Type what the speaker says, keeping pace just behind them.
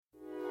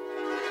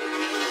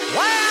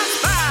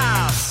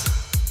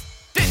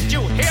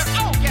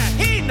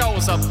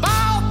knows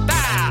about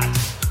that.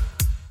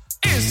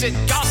 Is it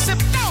gossip?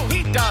 No,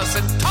 he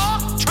doesn't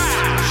talk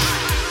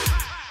trash.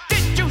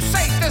 Did you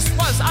say this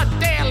was a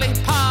daily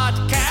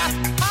podcast?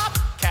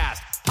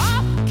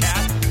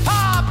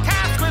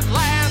 Podcast with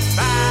Lance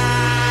Bass.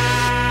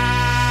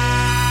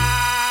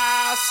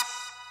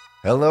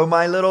 Hello,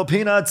 my little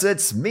peanuts.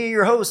 It's me,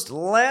 your host,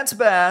 Lance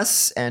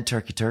Bass, and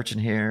Turkey Turchin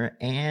here,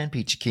 and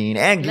Peachy Keen,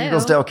 and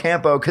Giggles Del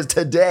Campo, because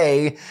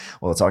today,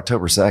 well, it's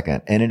October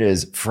 2nd, and it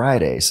is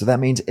Friday, so that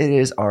means it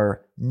is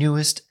our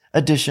newest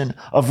edition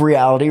of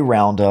Reality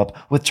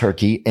Roundup with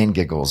Turkey and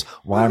Giggles.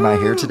 Why am I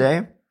here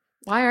today?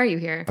 Why are you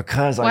here?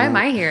 Why am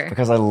I here?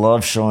 Because I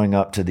love showing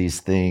up to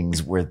these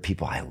things with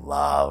people I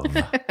love.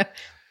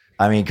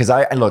 I mean, because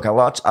I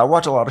watch a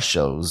lot of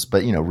shows,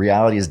 but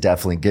reality is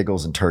definitely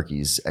Giggles and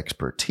Turkey's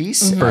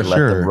expertise. Mm-hmm. I let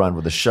them run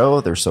with the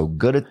show. They're so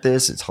good at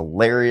this. It's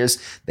hilarious.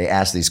 They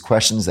ask these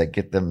questions that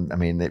get them. I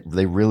mean,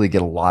 they really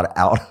get a lot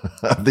out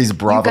of these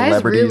Bravo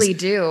celebrities. You guys really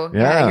do.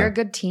 Yeah, you're a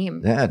good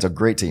team. Yeah, it's a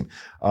great team.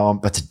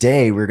 But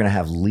today we're going to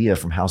have Leah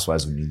from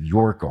Housewives of New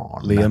York on.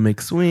 Leah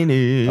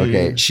McSweeney.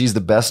 Okay, she's the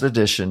best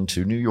addition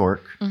to New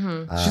York.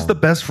 Mm-hmm. She's the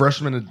best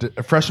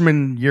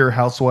freshman year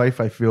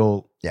housewife, I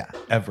feel,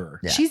 ever.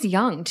 Yeah. She's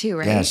young too,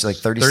 right? Yeah, she's like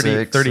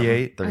 36.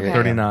 38,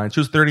 39. She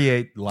was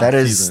 38 last That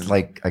is season.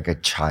 like a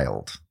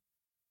child.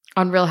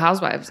 On Real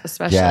Housewives,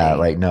 especially. Yeah,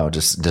 like no,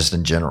 just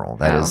in general.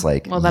 That is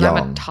like well, then young.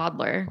 I'm a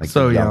toddler. Like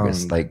so the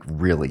youngest, young. Like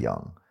really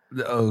young.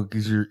 Oh,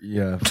 because you're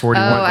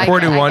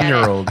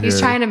 41-year-old. He's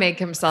here. trying to make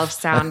himself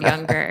sound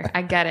younger.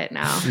 I get it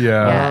now.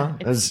 Yeah.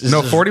 It's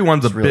No, just-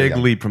 41's a it's really big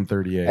young. leap from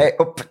 38. Hey,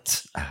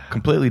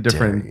 Completely dare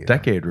different you.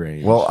 decade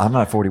range. Well, I'm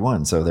not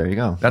 41, so there you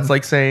go. that's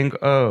like saying,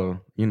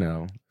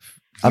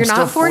 You're still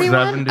not 41?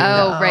 70.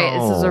 Oh, right.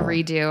 This is a No.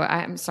 redo.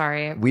 I'm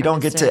sorry. We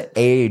don't get to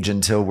age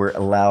until we're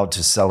allowed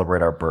to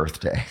celebrate our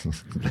birthday.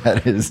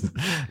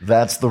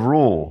 That's the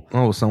rule.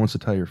 oh, someone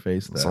should tell your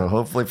face that. So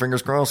hopefully,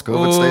 fingers crossed,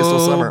 COVID stays till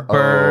summer.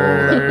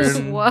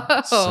 burn.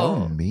 That's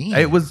Whoa. so mean.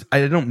 I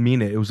don't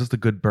mean it. It was just a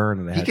good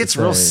burn. That I He had gets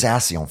to real say.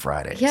 sassy on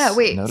Fridays. Yeah,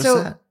 wait. Notice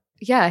So, that?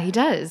 yeah, he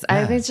does.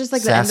 I Yeah. think it's just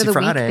like the end of Sassy the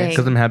Fridays. week thing.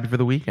 Because I'm happy for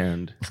the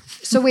weekend.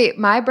 So wait,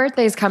 my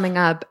birthday is coming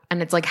up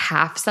and it's like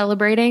half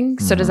celebrating.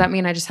 So does that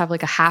mean I just have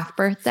like a half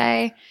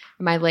birthday?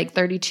 Am I like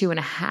 32 and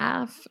a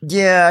half?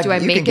 Yeah. Do I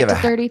you make can it give to a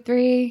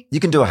 33? You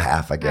can do a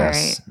half, I guess.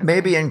 right. Okay.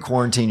 Maybe in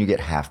quarantine you get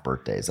half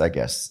birthdays, I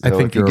guess. I So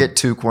think if you you're get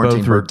 2 quarantine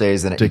both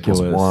birthdays, then it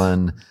equals ridiculous.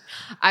 1.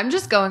 I'm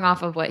just going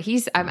off of what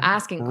I'm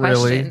asking Really?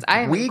 questions. I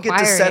am We get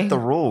to set inquiring. the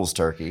rules,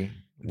 Turkey.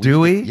 Do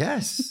we?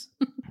 Yes,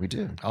 we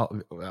do.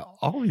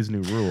 All these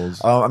new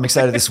rules. I'm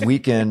excited this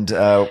weekend.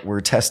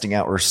 We're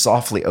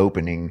softly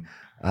opening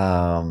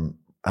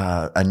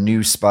a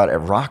new spot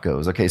at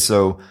Rocco's. Okay,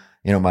 so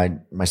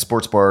my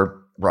sports bar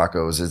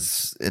Rocco's,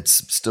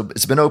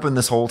 it's been open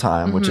this whole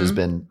time, which has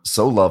been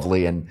so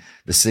lovely, and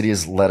the city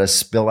has let us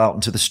spill out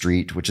into the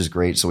street, which is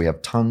great. So we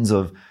have tons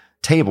of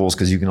tables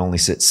because you can only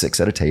sit 6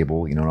 at a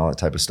table, and all that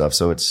type of stuff.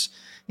 So it's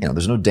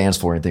there's no dance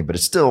floor or anything, but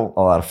it's still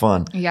a lot of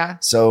fun. Yeah.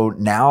 So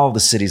now the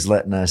city's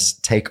letting us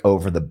take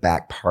over the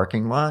back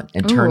parking lot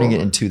and turning Ooh.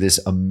 it into this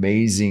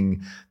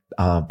amazing,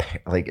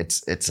 like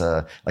it's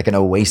like an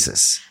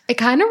oasis. It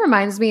kind of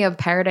reminds me of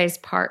Paradise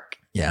Park.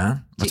 Yeah.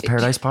 What's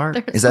Paradise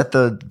Park? Is that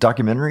the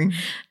documentary?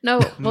 No,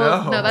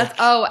 no,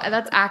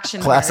 that's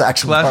Action Class Park.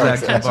 Action Class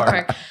Park. Action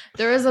Park.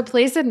 There was a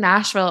place in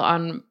Nashville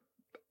on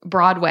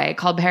Broadway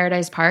called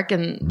Paradise Park,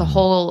 and the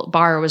whole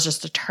bar was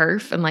just a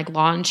turf and like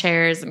lawn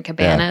chairs and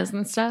cabanas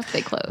and stuff.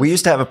 They closed. We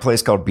used to have a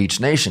place called Beach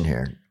Nation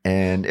here,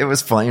 and it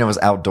was fun. It was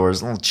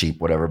outdoors, a little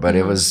cheap, whatever, but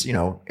it was,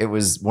 it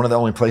was one of the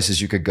only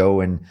places you could go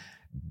and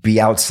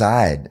be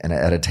outside and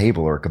at a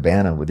table or a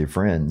cabana with your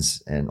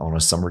friends and on a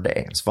summer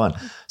day. It's fun.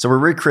 So we're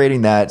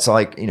recreating that. It's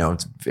like,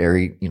 it's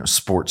very,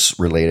 sports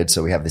related.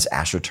 So we have this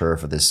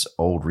AstroTurf of this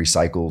old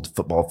recycled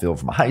football field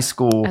from high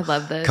school. I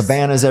love this.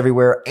 Cabanas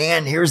everywhere.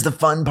 And here's the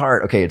fun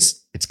part. Okay.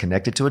 It's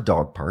connected to a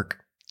dog park.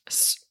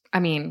 I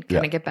mean,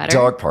 can it get better?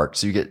 Dog park.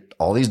 So you get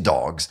all these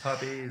dogs.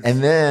 Puppies.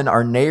 And then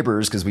our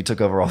neighbors, because we took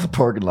over all the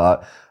parking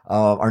lot,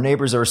 our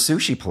neighbors are a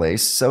sushi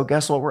place. So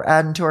guess what we're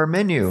adding to our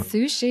menu?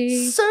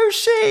 Sushi.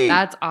 Sushi.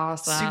 That's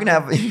awesome. So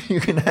you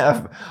can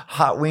have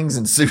hot wings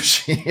and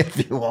sushi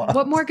if you want.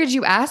 What more could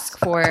you ask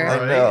for?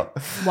 I know.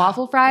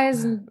 Waffle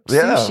fries and sushi.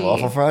 Yeah,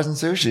 waffle fries and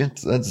sushi.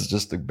 That's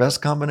just the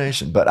best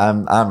combination. But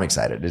I'm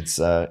excited. It's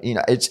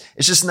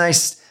it's just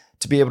nice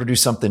to be able to do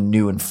something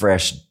new and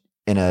fresh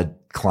in a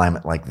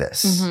climate like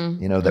this.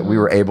 That we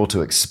were able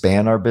to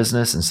expand our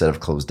business instead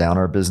of close down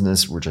our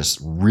business. We're just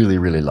really,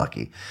 really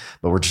lucky.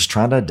 But we're just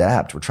trying to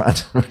adapt. We're trying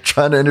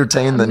to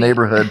entertain the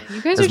neighborhood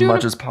You guys as are doing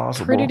much a as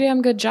possible. pretty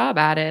damn good job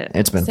at it.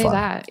 It's been Say fun.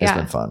 That. It's Yeah.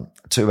 been fun.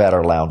 Too bad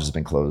our lounge has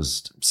been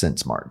closed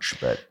since March.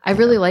 But I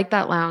really like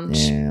that lounge.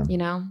 Yeah.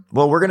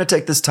 Well, we're going to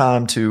take this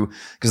time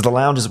because the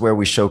lounge is where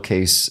we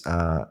showcase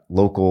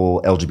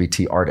local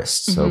LGBT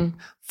artists. So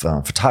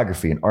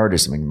photography and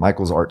artists. I mean,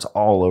 Michael's art's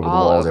all over the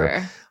wall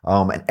there.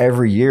 And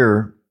every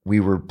year we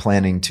were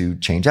planning to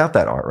change out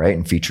that art, right?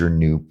 And feature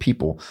new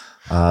people.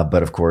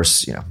 But of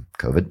course,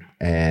 COVID.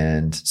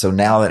 And so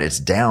now that it's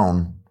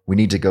down, we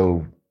need to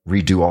go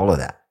redo all of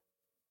that.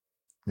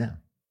 Yeah.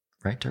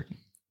 Right, Turkey?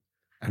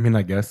 I mean,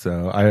 I guess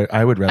so.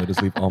 I would rather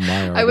just leave all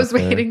my art. I was up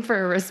there. waiting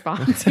for a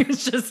response. He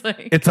was just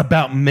like, It's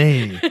about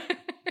me. You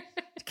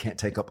can't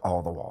take up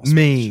all the walls.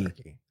 Me.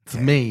 Turkey. It's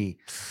me.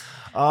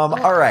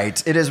 All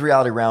right. It is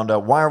Reality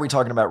Roundup. Why are we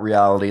talking about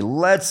reality?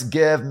 Let's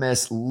give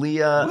Miss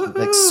Leah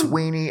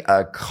McSweeney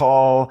a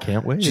call.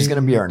 Can't wait. She's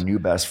going to be our new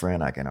best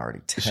friend. I can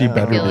already tell. She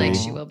better I feel be. like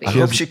she will be. I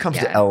hope she comes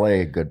to LA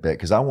a good bit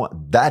because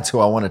that's who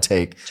I want to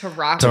take to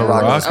Rocco's. to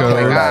Rocco's. Oh my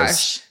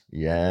Paradise. gosh.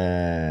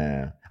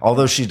 Yeah.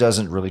 Although she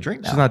doesn't really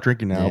drink now. She's not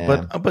drinking now,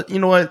 Yeah. but you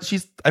know what?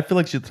 I feel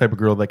like she's the type of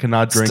girl that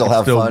cannot drink Still and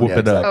have still fun. whoop Yeah,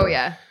 it up. Oh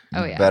yeah.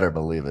 Oh You yeah. better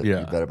believe it.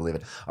 Yeah. You better believe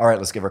it. All right,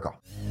 let's give her a call.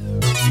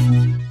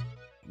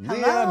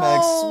 Leah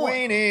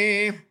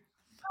McSweeney.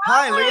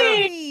 Hi,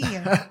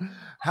 Leah.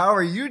 How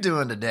are you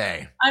doing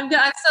today? I'm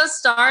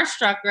so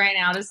starstruck right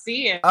now to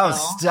see you. Oh,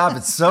 stop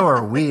it. So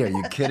are we. Are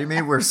you kidding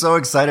me? We're so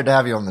excited to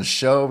have you on the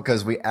show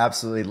because we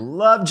absolutely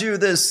loved you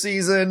this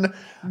season.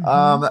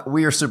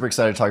 We are super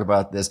excited to talk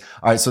about this.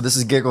 All right. So this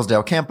is Giggles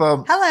Del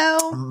Campo.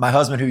 Hello. My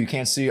husband, who you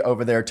can't see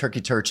over there, Turkey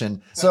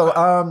Turchin. So,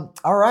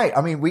 all right. I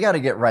mean, we got to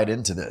get right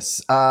into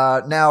this.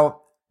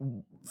 Now,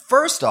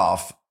 first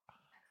off,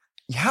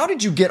 how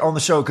did you get on the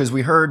show? Because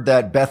we heard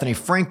that Bethany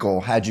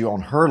Frankel had you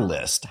on her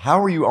list.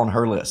 How were you on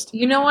her list?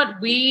 You know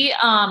what? Me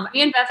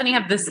and Bethany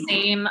have the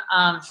same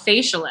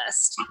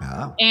facialist.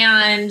 Oh.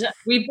 And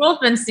we've both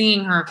been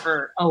seeing her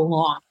for a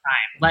long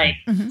time, like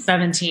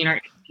 17 or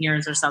 18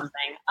 years or something.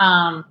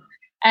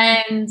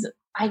 And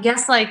I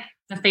guess like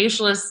the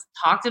facialist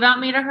talked about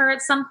me to her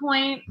at some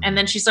point, and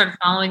then she started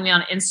following me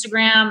on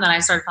Instagram. Then I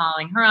started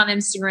following her on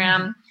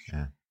Instagram,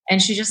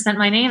 and she just sent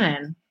my name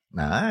in.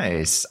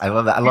 Nice. I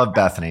love that. I love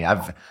Bethany.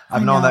 I've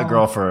known that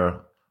girl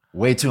for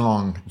way too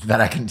long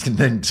that I can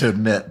then to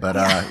admit, but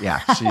yeah,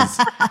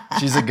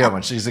 she's a good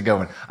one. She's a good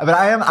one. But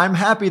I'm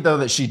happy though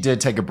that she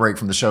did take a break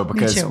from the show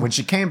because when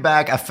she came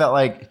back, I felt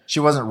like she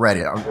wasn't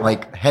ready.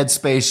 Like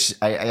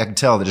Headspace, I can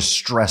tell that just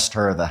stressed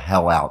her the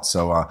hell out.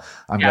 So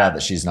I'm glad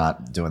that she's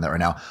not doing that right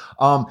now.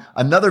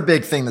 Another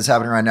big thing that's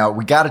happening right now,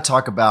 we got to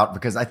talk about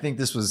because I think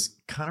this was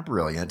kind of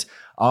brilliant.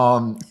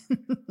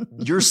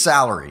 Your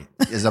salary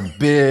is a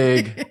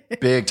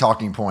big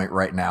talking point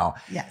right now.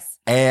 Yes.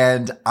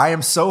 And I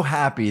am so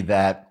happy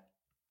that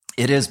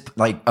it is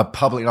like a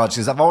public knowledge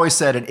because I've always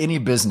said in any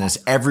business,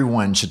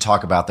 everyone should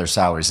talk about their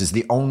salaries. It's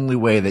the only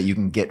way that you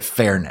can get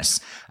fairness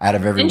out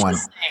of everyone.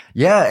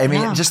 Yeah. I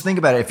mean, just think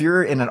about it. If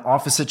you're in an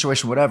office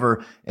situation,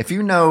 whatever, if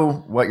you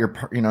know what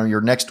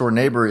your next door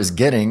neighbor is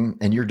getting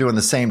and you're doing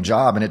the same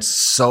job and it's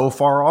so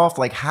far off,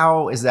 like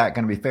how is that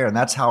going to be fair? And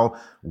that's how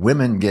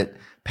women get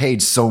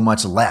paid so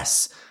much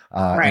less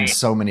in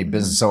so many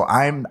businesses. So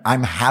I'm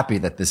happy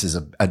that this is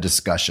a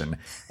discussion,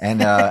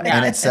 and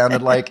and it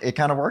sounded like it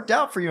kind of worked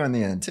out for you in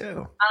the end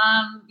too.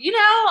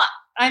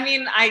 I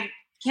mean, I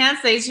can't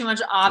say too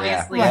much,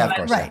 obviously. Yeah, but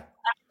of course. I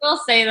will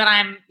say that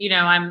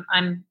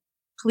I'm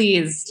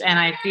pleased and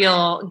I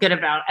feel good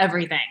about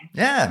everything.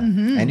 Yeah,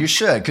 and you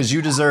should because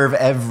you deserve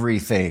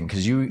everything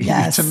because you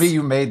to me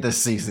you made this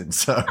season.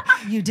 So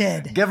You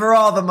did. give her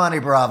all the money,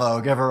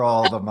 Bravo. Give her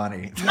all the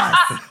money. Yes.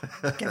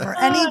 Give her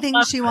anything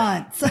she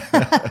wants. Go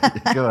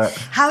ahead.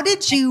 How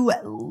did you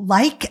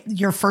like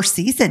your first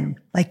season?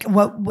 Like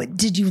what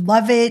did you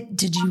love it?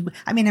 Did you,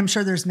 I mean, I'm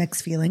sure there's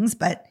mixed feelings,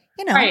 but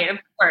you know. Right, of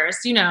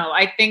course.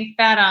 I think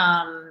that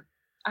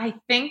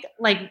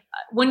like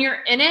when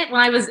you're in it,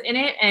 when I was in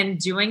it and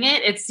doing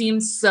it, it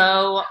seems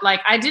so like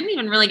I didn't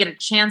even really get a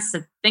chance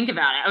to think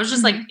about it. I was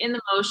just like in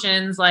the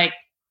motions, like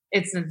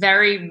it's a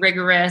very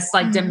rigorous,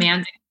 like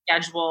demanding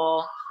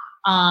schedule.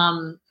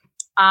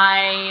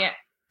 I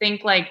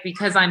think like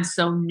because I'm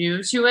so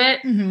new to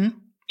it,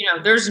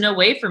 there's no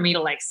way for me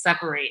to like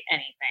separate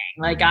anything.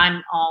 Like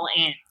I'm all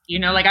in,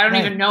 like I don't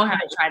even know how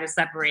to try to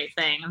separate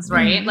things.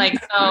 Right. Like,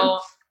 so,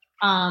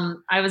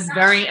 I was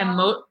very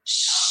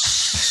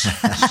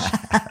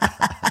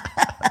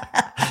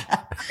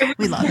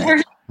We love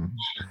it.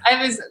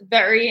 I was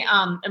very,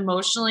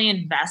 emotionally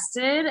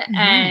invested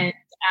and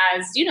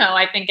as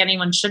I think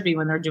anyone should be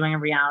when they're doing a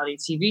reality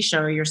TV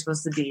show, you're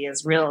supposed to be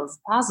as real as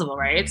possible.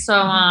 Right. So,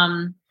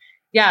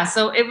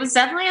 so it was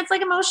definitely, it's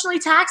like emotionally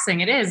taxing.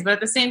 It is. But at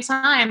the same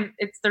time,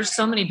 there's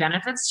so many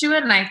benefits to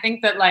it. And I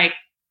think that like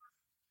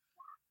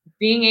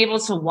being able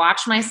to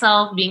watch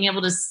myself, being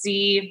able to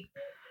see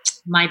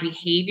my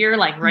behavior,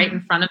 like right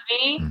in front of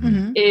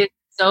me is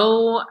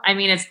so, I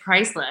mean, it's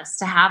priceless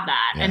to have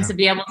that and to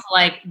be able to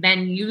like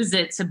then use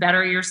it to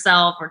better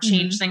yourself or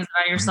change things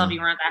about yourself you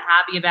weren't that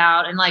happy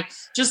about. And like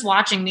just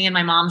watching me and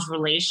my mom's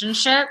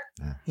relationship,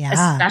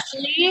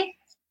 especially,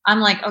 I'm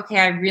like, okay,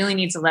 I really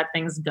need to let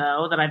things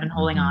go that I've been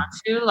holding on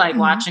to, like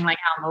watching like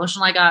how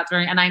emotional I got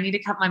during, and I need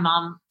to cut my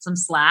mom some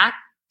slack,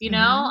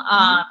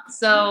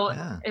 so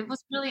it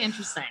was really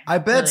interesting. I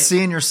bet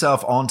seeing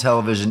yourself on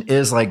television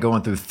is like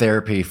going through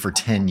therapy for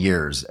 10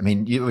 years. I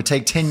mean, it would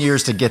take 10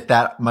 years to get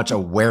that much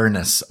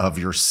awareness of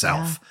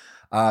yourself.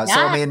 So,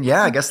 I mean,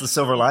 I guess the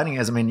silver lining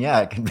is,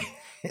 it can be,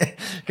 it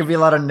can be a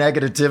lot of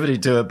negativity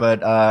to it,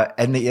 but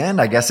in the end,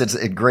 I guess it's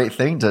a great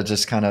thing to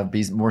just kind of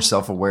be more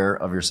self-aware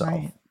of yourself.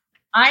 Right.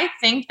 I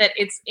think that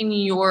it's in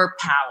your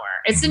power.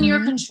 It's in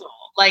your control.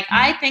 Like,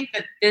 I think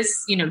that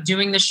this,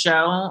 doing the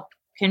show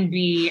can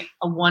be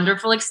a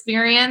wonderful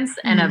experience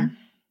and a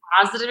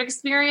positive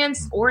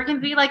experience, or it can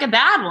be like a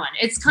bad one.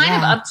 It's kind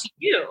of up to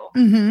you.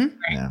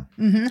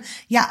 Right?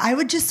 Yeah, I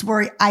would just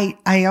worry.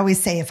 I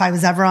always say if I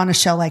was ever on a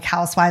show like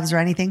Housewives or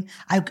anything,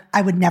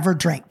 I would never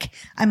drink.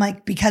 I'm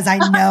like, because I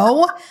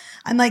know,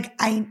 I'm like,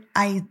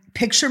 I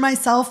picture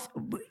myself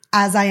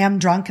as I am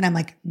drunk, and I'm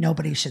like,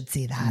 nobody should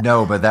see that.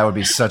 No, but that would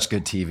be such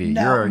good TV.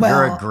 No,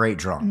 you're a great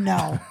drunk.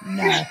 No.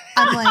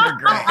 I'm like,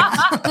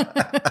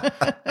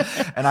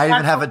 and I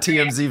even have a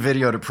TMZ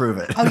video to prove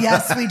it. oh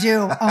yes, we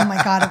do. Oh my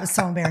God, it was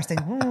so embarrassing.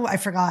 Ooh, I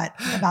forgot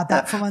about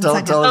that for one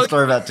second. Tell a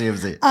story about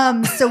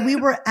TMZ. So we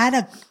were at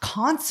a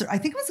concert. I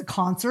think it was a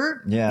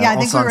concert. Yeah, I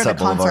think we were at a Sunset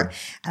concert, Boulevard.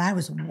 and I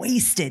was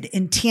wasted.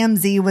 And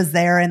TMZ was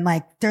there, and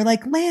like they're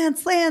like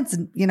Lance,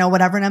 and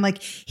whatever. And I'm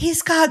like,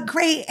 he's got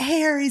great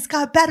hair. He's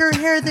got better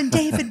hair than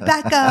David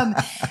Beckham.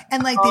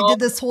 And like they did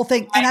this whole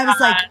thing, and I was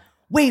like,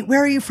 wait,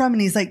 where are you from?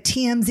 And he's like,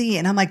 TMZ.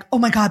 And I'm like, oh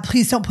my God,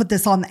 please don't put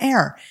this on the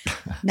air.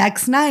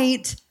 Next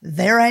night,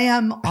 there I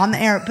am on the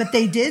air. But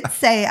they did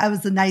say I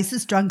was the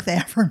nicest drunk they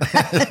ever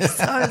met.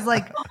 So I was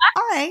like,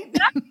 all right.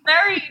 That's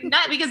very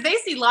nice, because they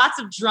see lots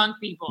of drunk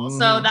people.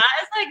 So that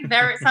is like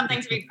very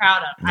something to be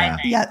proud of, I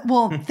think. Yeah,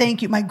 well,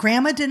 thank you. My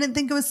grandma didn't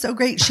think it was so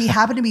great. She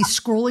happened to be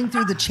scrolling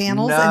through the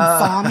channels and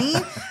saw me.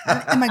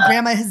 And my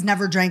grandma has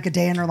never drank a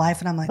day in her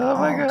life. And I'm like, oh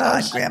my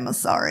God, Grandma,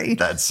 sorry.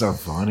 That's so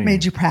funny.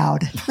 Made you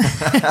proud.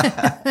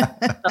 Funny.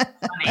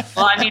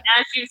 Well, I mean,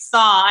 as you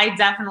saw, I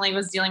definitely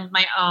was dealing with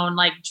my own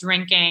like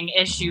drinking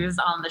issues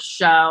on the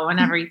show and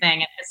everything.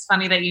 And it's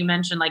funny that you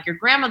mentioned like your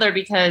grandmother,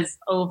 because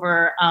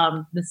over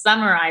the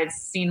summer I had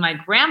seen my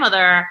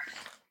grandmother,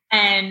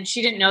 and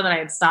she didn't know that I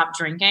had stopped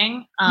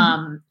drinking.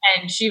 And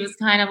she was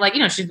kind of like,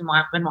 she's been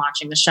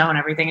watching the show and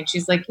everything, and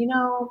she's like,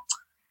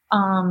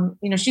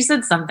 she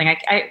said something.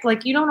 I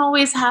like, you don't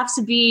always have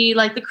to be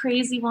like the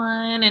crazy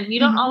one, and you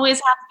don't always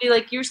have to be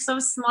like, you're so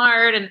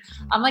smart. And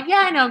I'm like,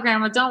 yeah, I know,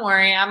 Grandma, don't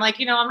worry. I'm like,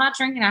 I'm not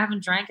drinking. I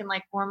haven't drank in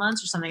like 4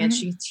 months or something. And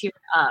she teared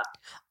up,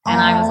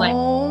 and I was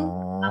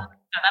like,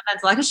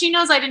 that's because she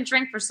knows I didn't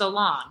drink for so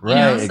long.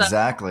 Right,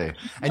 exactly.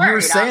 And you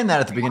were saying that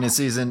at the beginning of the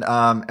season.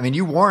 I mean,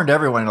 you warned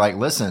everyone, like,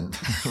 listen,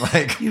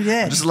 like, you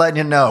did. I'm just letting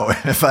you know,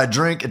 if I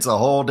drink, it's a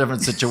whole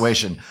different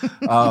situation.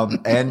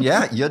 And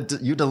yeah,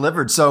 you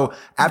delivered. So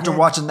after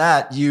watching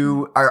that,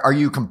 are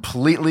you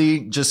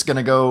completely just going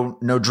to go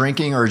no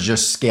drinking, or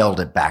just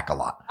scaled it back a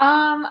lot?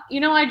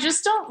 I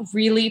just don't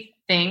really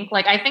think,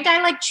 like, I think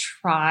I like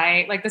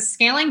try like the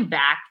scaling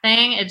back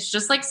thing. It's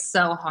just like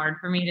so hard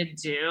for me to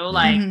do.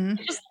 Like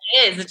it just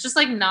is. It's just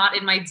like not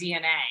in my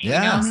DNA.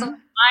 Yeah. So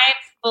I'm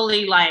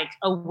fully like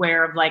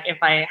aware of like, if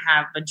I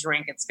have a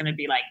drink, it's going to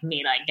be like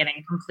me like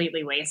getting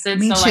completely wasted.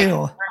 Me so too.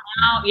 like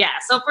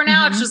for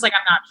now, it's just like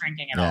I'm not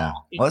drinking at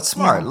all. Well, that's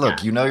smart.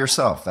 Look, you know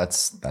yourself.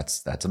 That's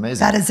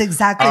amazing. That is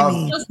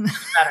exactly me.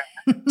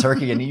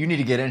 Turkey, and you need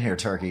to get in here,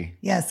 Turkey.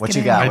 Yes. What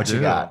you got? What you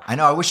got? I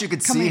know. I wish you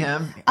could see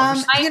him.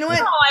 You know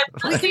what?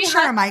 We can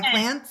share a mic,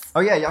 Lance.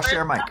 Oh yeah, y'all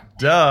share a mic.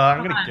 Duh,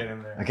 I'm gonna get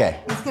in there. Okay.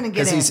 He's gonna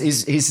get in.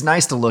 He's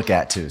nice to look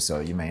at too. So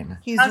you may.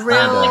 He's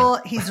real.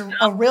 He's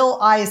a real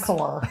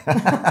eyesore.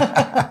 God,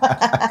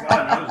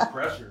 now there's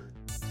pressure.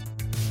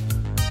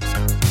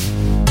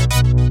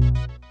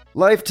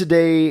 Life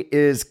today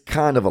is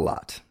kind of a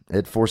lot.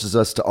 It forces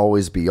us to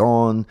always be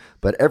on,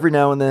 but every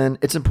now and then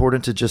it's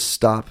important to just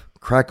stop,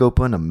 crack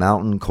open a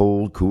mountain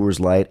cold Coors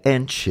Light,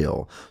 and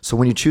chill. So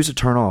when you choose to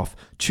turn off,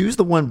 choose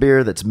the one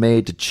beer that's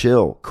made to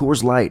chill.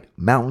 Coors Light,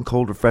 mountain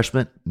cold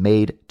refreshment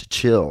made to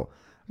chill.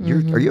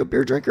 Are you a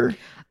beer drinker?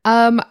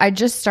 I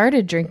just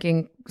started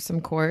drinking some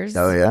Coors.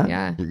 Oh yeah,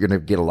 yeah. You're gonna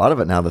get a lot of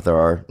it now that there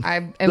are. I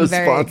am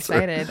very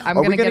excited. I'm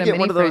gonna get a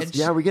mini fridge.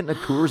 Yeah, we're getting a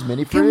Coors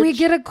mini fridge. Can we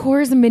get a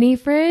Coors mini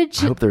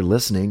fridge? I hope they're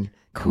listening.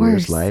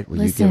 Coors Light,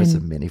 will you give us a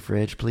mini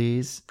fridge,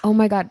 please? Oh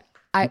my God.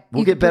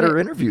 We'll get better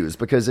interviews,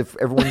 because if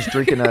everyone's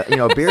drinking a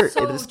beer, it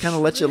just kind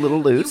of lets you a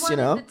little loose,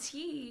 The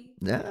tea.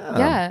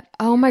 Yeah.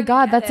 Oh my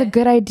God, that's a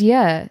good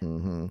idea.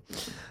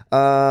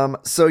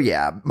 So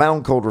yeah,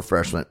 mountain cold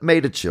refreshment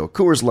made to chill.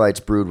 Coors Light's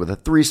brewed with a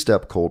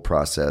 3-step cold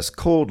process,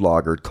 cold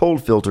lagered,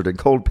 cold filtered, and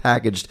cold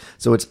packaged,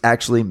 so it's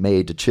actually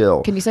made to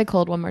chill. Can you say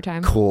cold one more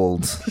time?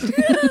 Cold.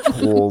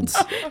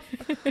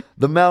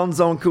 The Mountain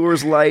Zone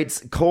Coors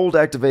Light's cold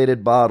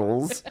activated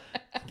bottles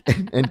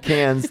and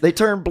cans, they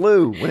turn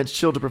blue when it's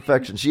chilled to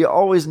perfection. So you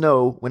always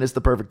know when it's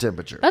the perfect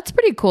temperature. That's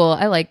pretty cool.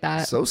 I like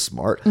that. So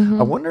smart.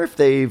 I wonder if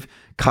they've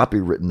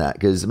copywritten that,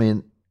 because I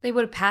mean, They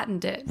would have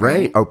patented it.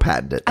 right? Oh,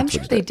 patented it. I'm That's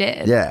sure what they it is.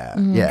 did. Yeah,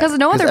 yeah. Because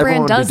no other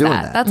everyone brand would be does doing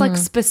that. That's like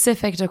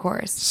specific to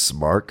Coors.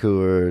 Smart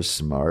Coors,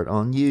 smart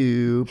on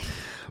you.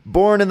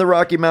 Born in the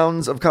Rocky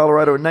Mountains of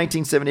Colorado in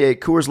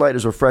 1978, Coors Light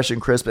is refreshing,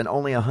 crisp, and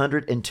only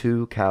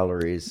 102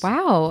 calories.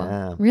 Wow.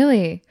 Yeah.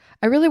 Really?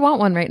 I really want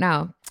one right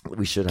now.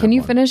 We should have Can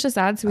you one. finish this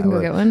ad so we can go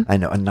get one? I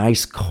know. A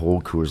nice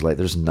cold Coors Light.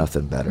 There's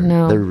nothing better.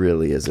 No. There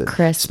really isn't.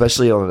 Crisp.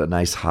 Especially on a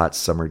nice hot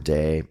summer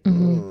day.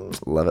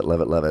 Love it,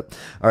 love it, love it.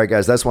 All right,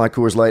 guys. That's why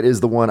Coors Light is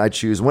the one I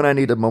choose when I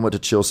need a moment to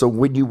chill. So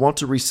when you want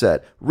to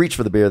reset, reach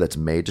for the beer that's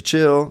made to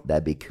chill.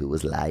 That'd be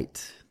Coors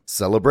Light.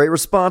 Celebrate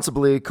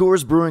responsibly.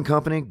 Coors Brewing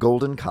Company,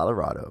 Golden,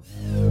 Colorado.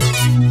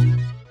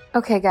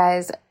 Okay,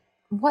 guys,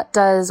 what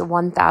does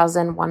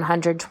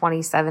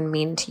 1,127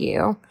 mean to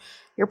you?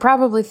 You're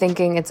probably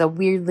thinking it's a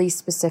weirdly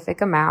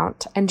specific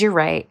amount, and you're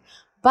right,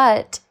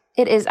 but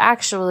it is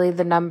actually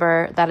the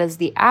number that is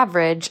the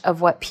average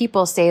of what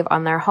people save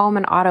on their home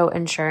and auto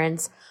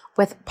insurance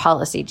with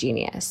Policy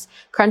Genius.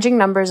 Crunching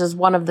numbers is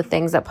one of the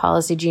things that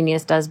Policy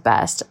Genius does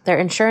best. Their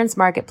insurance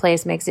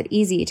marketplace makes it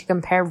easy to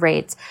compare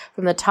rates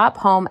from the top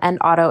home and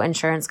auto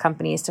insurance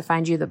companies to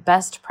find you the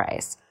best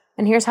price.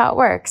 And here's how it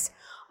works.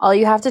 All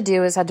you have to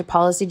do is head to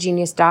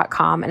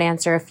policygenius.com and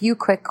answer a few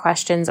quick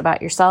questions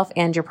about yourself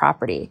and your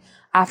property.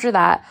 After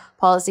that,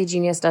 Policy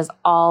Genius does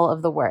all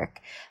of the work.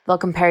 They'll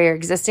compare your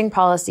existing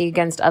policy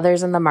against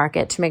others in the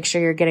market to make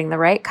sure you're getting the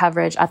right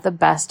coverage at the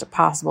best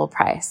possible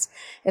price.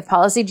 If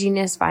Policy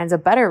Genius finds a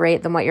better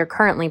rate than what you're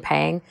currently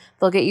paying,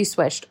 they'll get you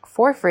switched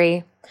for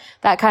free.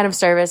 That kind of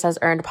service has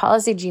earned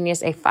Policy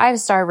Genius a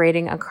 5-star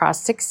rating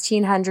across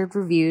 1,600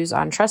 reviews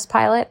on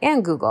Trustpilot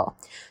and Google.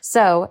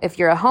 So, if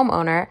you're a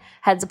homeowner,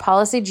 head to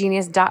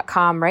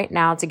policygenius.com right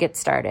now to get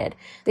started.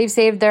 They've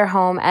saved their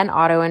home and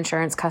auto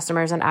insurance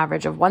customers an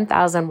average of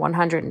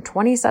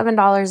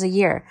 $1,127 a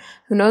year.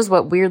 Who knows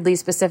what weirdly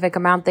specific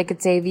amount they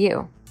could save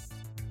you?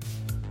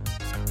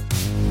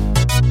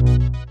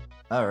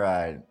 All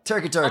right.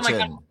 Turkey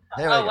Turchin.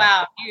 Oh,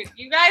 wow.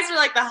 You guys are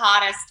like the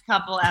hottest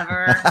couple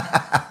ever.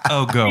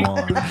 Oh, go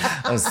on.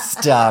 Oh,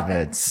 stop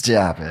it.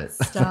 Stop it.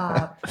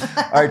 Stop.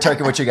 All right,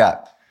 Turkey, what you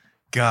got?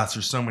 Gosh,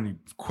 there's so many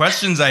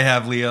questions I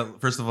have, Leah.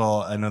 First of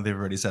all, I know they've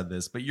already said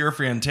this, but you're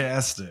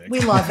fantastic.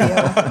 We love you.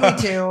 We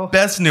do.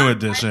 Best new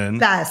addition.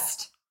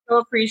 Best. So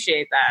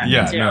appreciate that.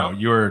 Yeah, too. no,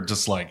 you're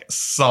just like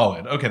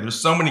solid. Okay, there's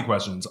so many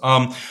questions.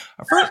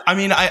 First, I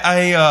mean,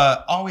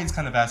 I always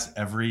kind of ask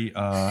every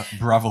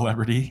Bravo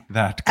celebrity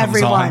that comes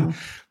Everyone. on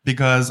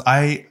because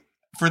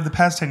for the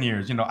past 10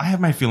 years, I have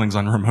my feelings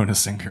on Ramona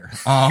Singer.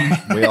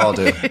 We all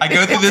do. I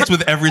go through this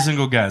with every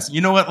single guest.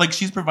 You know what? Like,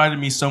 she's provided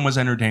me so much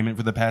entertainment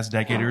for the past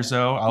decade or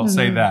so. I'll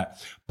say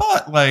that.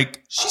 But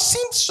like, she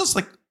seems just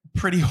like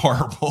pretty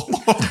horrible.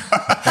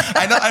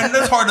 I know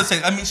it's hard to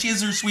say. I mean, she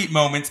has her sweet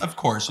moments, of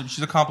course.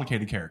 She's a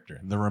complicated character,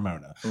 the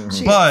Ramona.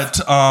 But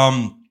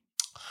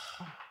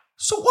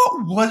so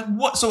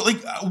what? So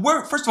like,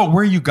 first of all,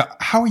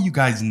 how are you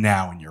guys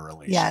now in your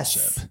relationship?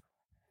 Yes.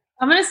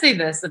 I'm going to say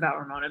this about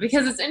Ramona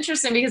because it's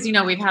interesting because,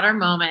 we've had our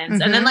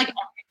moments and then like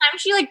every time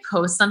she like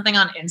posts something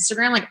on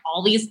Instagram, like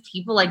all these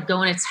people like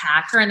go and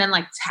attack her and then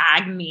like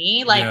tag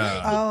me, like,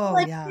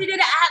 we did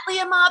at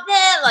Leah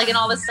McSweeney, like, and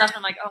all this stuff.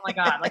 I'm like, oh my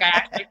God, like I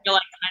actually feel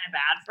like kind of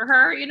bad for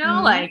her,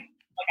 like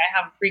I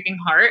have a freaking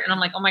heart and I'm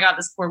like, oh my God,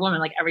 this poor woman,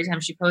 like every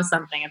time she posts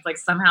something, it's like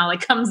somehow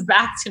like comes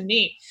back to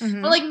me.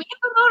 But like me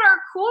and Ramona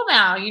are cool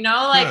now,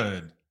 like,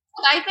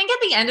 I think at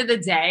the end of the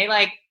day,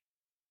 like,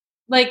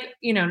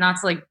 not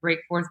to like break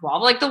fourth wall,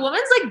 but like the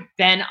woman's like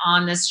been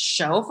on this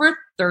show for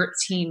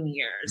 13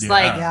 years.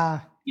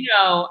 That's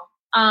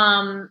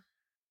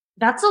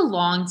a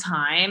long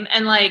time.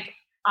 And like,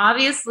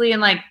 obviously,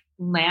 and like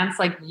Lance,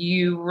 like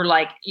you were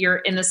like, you're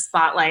in the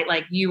spotlight.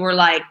 Like you were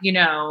like,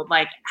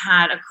 like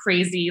had a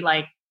crazy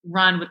like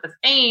run with the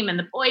fame and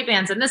the boy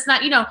bands and this,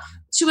 and that,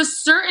 to a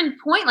certain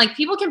point, like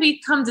people can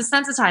become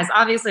desensitized.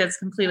 Obviously, it's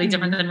completely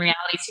different than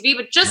reality TV,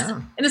 but just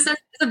in a sense,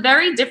 it's a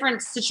very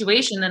different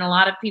situation than a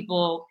lot of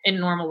people in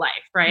normal life,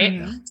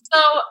 right?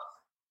 So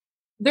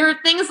there are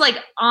things like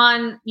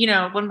on,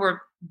 when we're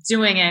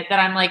doing it that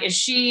I'm like,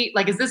 is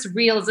this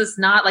real? Is this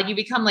not? Like you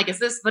become like, is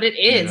this? But it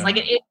is. Like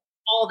it is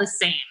all the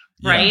same,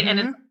 right? And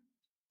it's a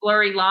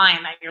blurry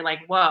line that you're like,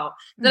 whoa.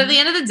 But at the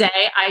end of the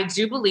day, I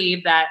do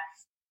believe that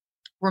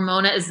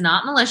Ramona is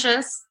not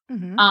malicious.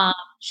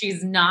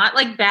 She's not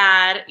like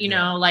bad,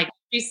 like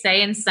she's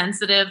saying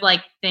sensitive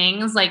like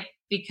things like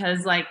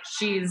because like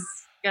she's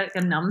got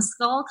a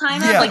numbskull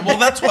kind of. Yeah, like, well,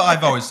 that's what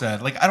I've always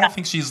said. Like, I don't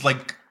think she's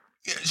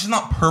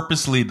not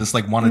purposely this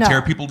like want to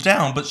tear people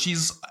down, but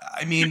she's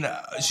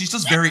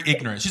just very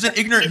ignorant. She's an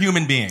ignorant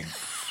human being.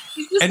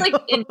 She's just like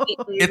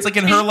it's like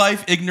in her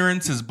life,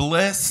 ignorance is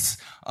bliss.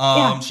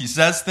 She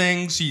says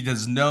things. She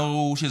has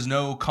no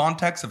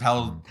context of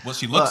what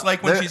she looks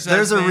like when she says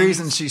there's things. a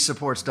reason she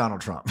supports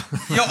Donald Trump.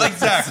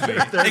 Exactly.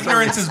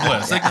 Ignorance is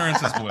bliss.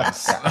 Ignorance is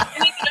bliss. And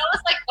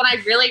it's like when I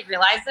really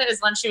realized it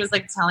is when she was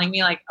like telling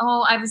me like,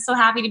 oh, I was so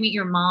happy to meet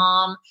your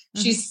mom.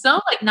 She's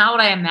so like not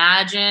what I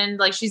imagined.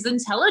 Like she's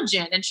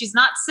intelligent and she's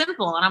not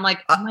simple. And I'm like,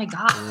 oh my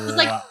God. It's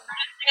like the best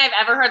thing I've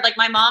ever heard. Like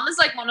my mom is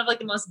like one of like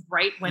the most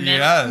bright women.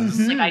 Yes.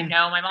 Like I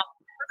know my mom's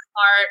super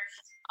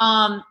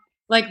smart.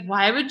 Like,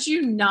 why would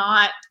you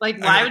not, like,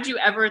 why would you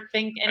ever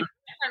think any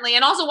differently?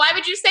 And also, why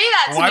would you say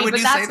that to me?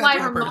 But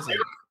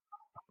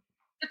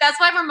that's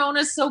why Ramona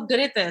is so good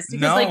at this.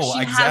 Because, like,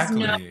 she has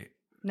no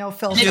No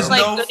filter. She has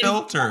like no good-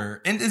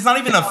 filter. And it's not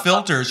even a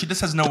filter. She just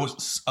has no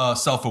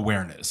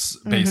self-awareness,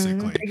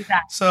 basically.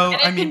 Exactly. So,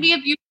 And it can be a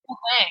beautiful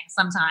thing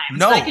sometimes.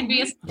 No, But it can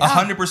be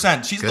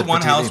 100%. She's Good the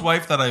one for TV.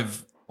 housewife that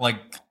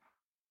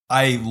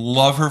I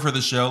love her for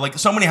the show. Like,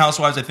 so many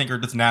housewives I think are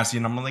just nasty,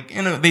 and I'm like,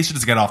 they should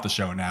just get off the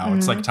show now.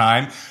 It's like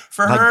time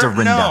for Like her.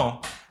 Dorinda.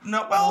 No.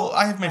 Well,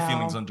 I have my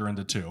feelings on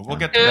Dorinda too. We'll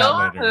get to that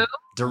later. Who?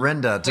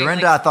 Dorinda,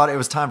 like- I thought it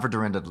was time for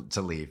Dorinda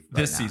to leave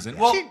This now. season.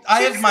 Yeah. Well, I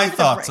She have my needs a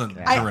thoughts break. on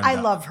Dorinda. I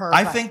love her.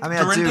 I but- think I mean,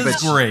 I do,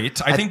 Dorinda's but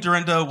great. I think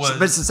Dorinda was.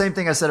 But it's the same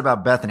thing I said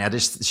about Bethany.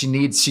 She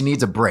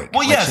needs a break.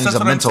 Well, Like, yes, she that's needs a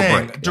what I'm mental saying.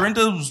 break. Yeah.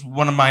 Dorinda was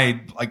one of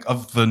my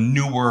of the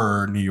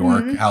newer New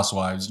York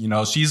housewives.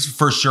 She's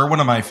for sure one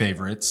of my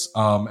favorites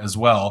as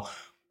well.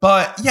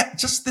 But yeah,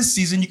 just this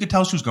season, you could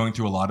tell she was going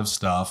through a lot of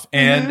stuff,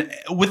 and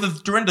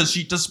with Dorinda,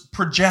 she just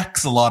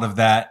projects a lot of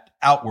that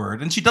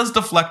outward, and she does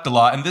deflect a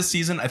lot. And this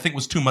season, I think,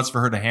 was too much for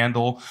her to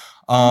handle.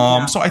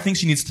 So I think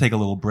she needs to take a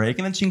little break,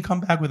 and then she can come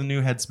back with a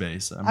new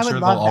headspace. I'm sure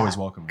they'll always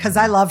welcome her. because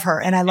I love her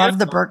and I love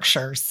the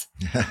Berkshires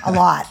a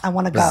lot. I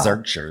want to go.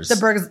 Berserkshires.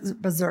 The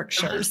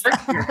Berkshires.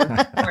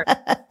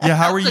 Yeah,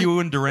 how are you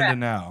and Dorinda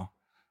now?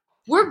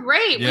 We're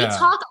great. Yeah. We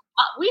talk.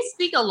 We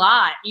speak a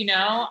lot.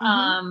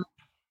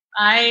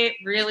 I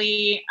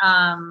really.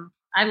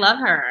 I love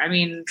her. I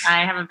mean,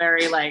 I have a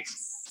very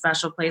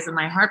special place in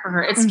my heart for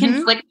her. It's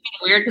conflicting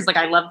and weird because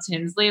I love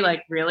Tinsley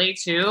really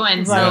too,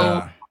 and so.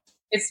 Yeah.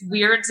 It's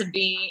weird to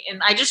be,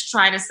 and I just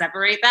try to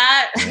separate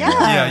that.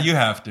 Yeah, you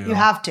have to. You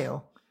have to.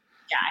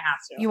 Yeah, I have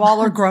to. You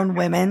all are grown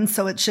women,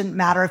 so it shouldn't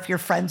matter if you're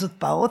friends with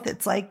both.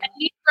 It's like And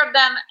neither of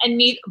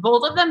them,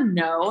 both of them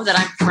know that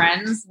I'm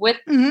friends with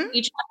each other,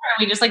 and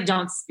we just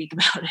don't speak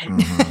about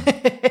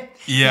it.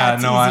 Yeah,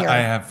 it's no, easier. I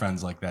have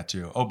friends like that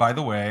too. Oh, by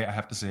the way, I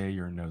have to say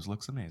your nose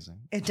looks amazing.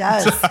 It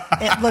does.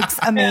 It looks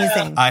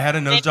amazing. I had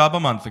a nose job a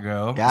month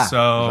ago, Yeah,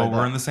 so like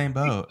we're that. in the same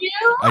boat. You?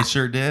 I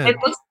sure did.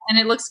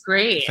 It looks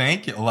great.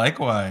 Thank you.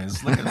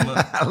 Likewise. Look,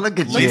 Look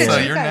at Lisa,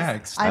 you. you're guys.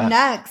 next. I'm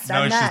next. No,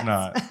 I'm she's next.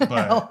 not,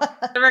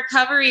 but- The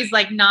recovery is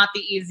not the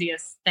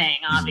easiest thing,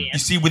 You obviously.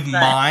 see, with But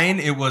mine,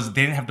 it was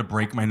they didn't have to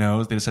break my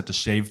nose; they just had to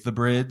shave the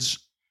bridge.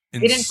 they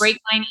didn't break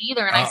mine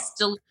either, and I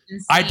still.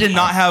 I did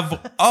not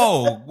have.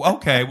 Oh,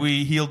 okay.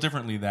 We heal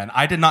differently then.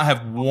 I did not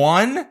have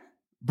one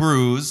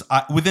bruise.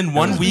 Within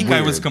 1 was week,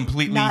 I was weird.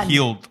 completely None.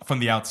 healed from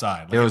the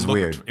outside. It was looked-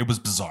 weird. It was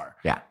bizarre.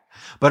 Yeah,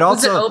 but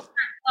Was it also open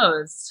or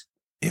closed?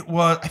 It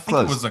was. I think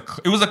Closed. it was a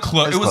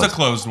closed.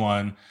 closed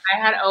one. I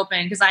had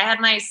open because I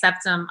had my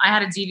septum. I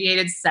had a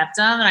deviated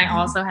septum, and I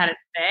also had it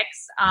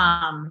fixed.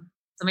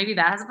 So maybe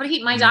that has. But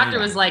my doctor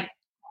was like,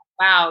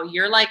 "Wow,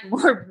 you're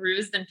more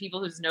bruised than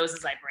people whose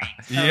noses I break."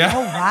 So, Yeah.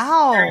 Oh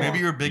wow. Maybe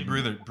you're a big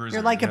bruiser.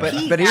 You're like a yeah.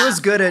 pea. but he was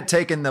good at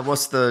taking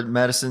what's the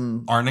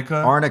medicine? Arnica.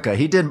 Arnica.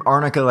 He did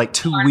Arnica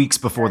 2 weeks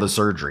before the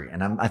surgery,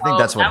 and I think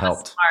that's what that was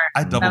helped. smart.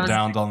 I That doubled was-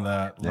 down on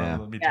that. Yeah.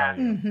 Let me Yeah. tell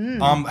you.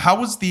 Mhm. How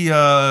was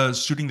the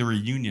shooting the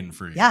reunion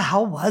for you? Yeah,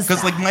 how was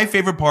that? Because my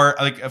favorite part,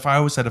 if I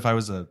always said if I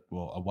was a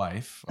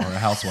wife or a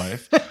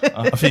housewife,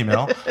 a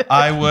female,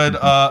 I would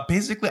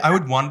I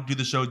would want to do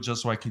the show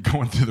just so I could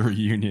go into the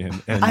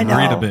reunion and I know.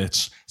 read a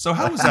bitch. So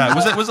how was that?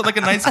 Was it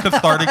a nice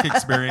cathartic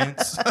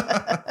experience?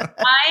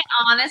 I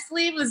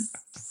honestly was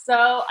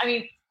so.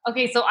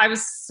 So I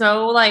was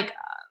so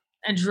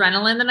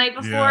adrenaline the night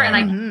before, Yeah. and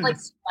I Mhm. kept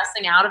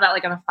stressing out about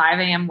a 5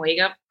 a.m.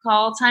 wake up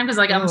call time because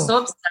I'm Ooh. so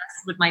obsessed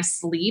with my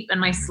sleep and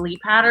my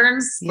sleep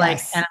patterns.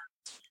 Yes.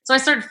 So I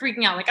started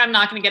freaking out. I'm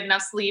not going to get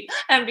enough sleep.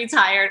 I'm going to be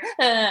tired.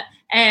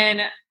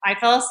 And I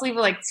fell asleep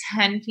at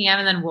 10 p.m.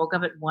 and then woke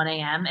up at 1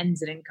 a.m. and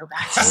didn't go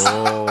back to sleep.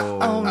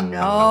 Oh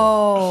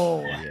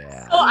no.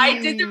 Yeah. So I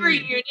did the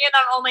reunion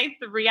on only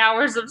 3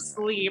 hours of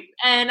sleep.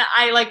 And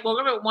I woke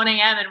up at 1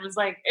 a.m. and was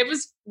it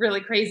was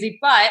really crazy.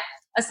 But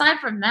aside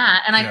from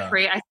that, and I Yeah.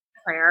 said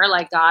prayer,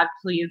 God,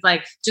 please,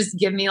 just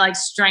give me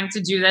strength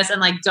to do this.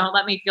 And don't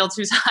let me feel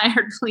too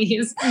tired,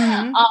 please.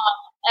 Mhm.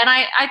 And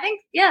I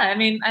think,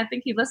 I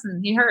think he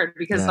listened, he heard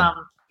because, Yeah.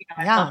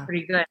 I Yeah. felt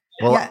pretty good.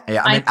 Well, Yeah.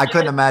 yeah. I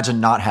couldn't imagine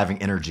not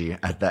having energy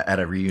at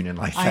a reunion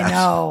like I that.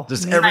 know.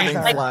 Just Me everything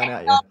neither. flying I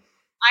at you. felt-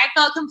 I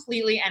felt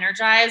completely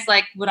energized.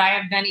 Would I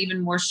have been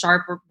even more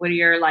sharp or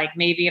wittier?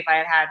 Maybe if I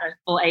had had a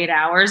full 8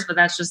 hours, but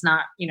that's just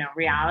not,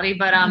 reality.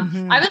 But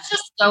Mhm. I was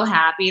just so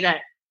happy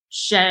that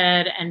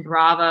Shed and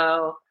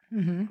Bravo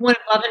Mhm. went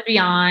above and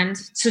beyond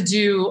to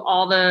do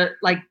all the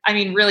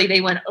really they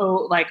went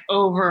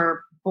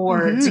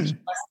overboard to Mhm. keep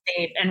us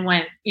safe and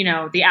went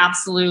the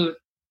absolute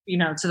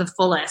to the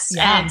fullest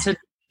Yeah. and to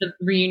the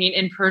reunion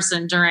in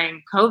person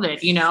during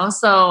COVID.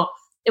 So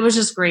it was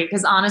just great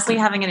because honestly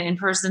having an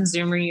in-person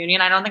Zoom reunion,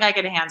 I don't think I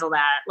could handle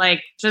that.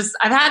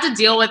 I've had to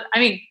deal with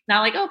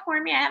not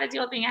poor me, I had to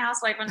deal with being a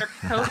housewife under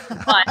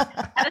COVID, but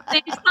at the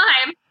same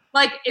time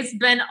it's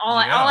been all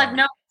I've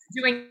known is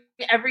doing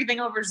everything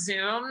over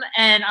Zoom,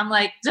 and I'm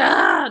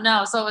duh,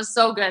 no. So it was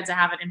so good to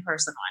have an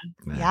in-person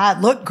one. Yeah,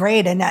 it looked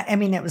great. And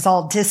it was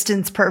all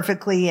distanced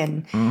perfectly.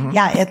 And Mhm.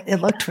 yeah,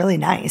 it looked really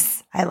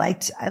nice. I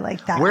liked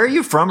that. Where are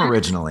you from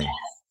originally?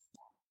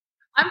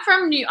 I'm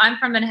from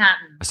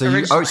Manhattan. So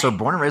originally.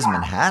 born and raised in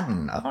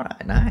Manhattan. All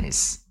right,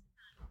 nice.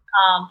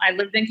 I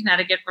lived in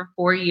Connecticut for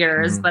 4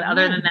 years, but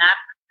other than that,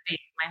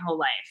 my whole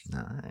life.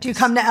 Nice. Do you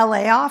come to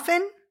LA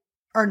often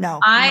or no?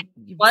 I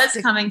You was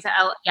stick- coming to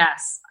LA.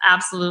 Yes,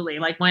 absolutely.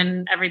 Like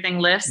when everything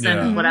lifts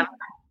Yeah. and whatever.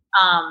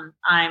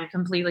 I'm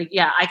completely,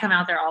 I come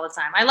out there all the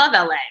time. I love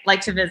LA,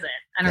 like to visit.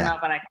 I don't know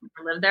if I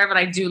can live there, but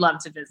I do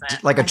love to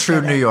visit. Like a I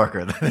true get New it.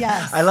 Yorker.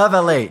 Yes. I love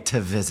LA to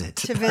visit.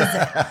 To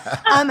visit.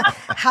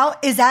 How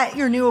is that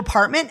your new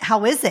apartment?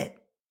 How is it?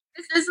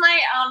 This is my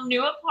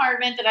new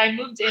apartment that I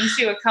moved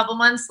into a couple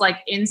months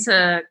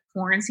into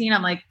quarantine.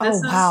 I'm like,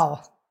 this Oh,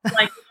 wow. is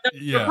like the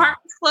Yeah.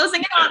 apartment's closing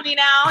in on me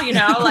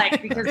now,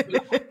 like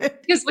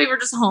because we were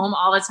just home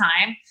all the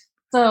time.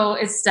 So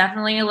it's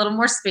definitely a little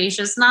more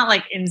spacious, not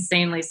like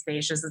insanely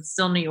spacious. It's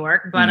still New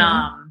York, but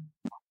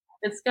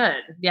it's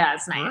good. Yeah,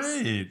 it's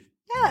nice. Great.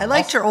 Yeah, I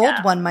liked your old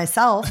one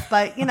myself,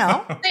 but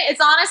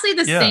It's honestly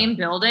the Yeah. same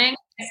building.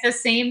 It's the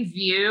same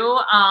view,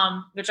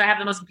 which I have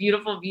the most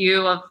beautiful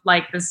view of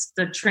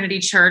the Trinity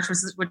Church,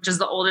 which is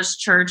the oldest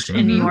church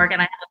in New York,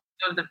 and I have the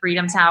view of the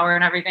Freedom Tower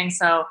and everything.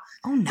 So,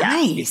 oh,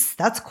 nice.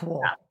 That's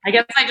cool. I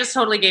guess I just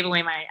totally gave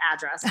away my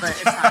address, but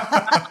it's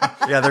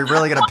not. Yeah, they're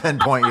really going to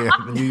pinpoint you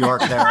in New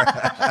York there.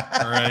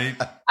 Right.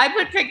 I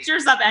put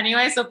pictures up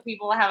anyway, so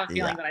people have a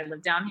feeling that I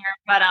live down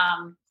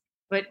here.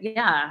 But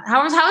yeah,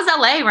 how is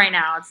LA right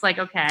now? It's like,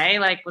 okay,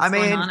 like what's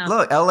going on?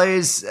 Look,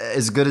 LA's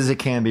as good as it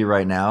can be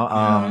right now.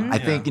 I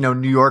think,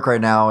 New York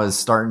right now is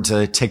starting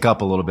to tick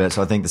up a little bit.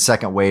 So I think the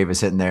second wave is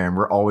hitting there and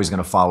we're always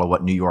going to follow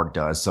what New York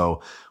does.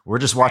 So we're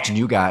just watching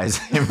you guys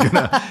and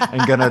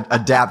gonna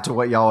adapt to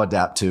what y'all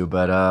adapt to.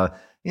 But,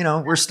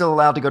 we're still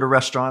allowed to go to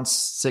restaurants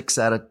 6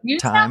 at a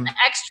time.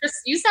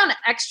 You sound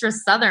extra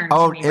Southern.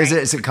 Oh, to me, is right?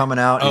 it? Is it coming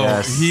out? Oh,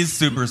 Yes. he's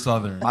super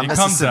Southern. My It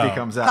Mississippi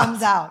comes out.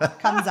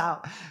 Comes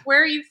out.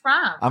 Where are you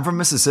from? I'm from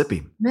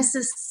Mississippi.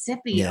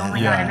 Mississippi. Yeah. Oh my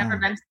God, Yeah. I've never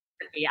been to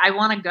Mississippi. I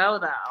want to go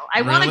though.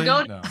 I want to Really?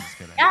 go. No, I'm just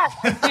kidding. Yes,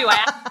 I do.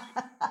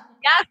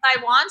 Yes,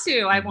 I want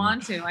to. I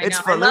want to. I It's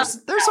know. fun. I love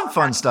There's some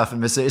fun stuff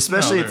in Mississippi,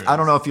 especially No, if there I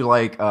don't is. know if you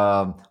like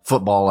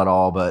football at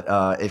all,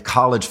 but if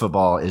college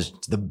football is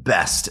the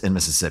best in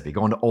Mississippi.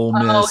 Going to Ole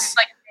Miss. Oh, it's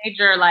like a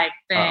major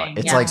thing.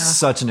 It's yeah. like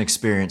such an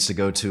experience to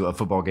go to a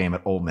football game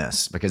at Ole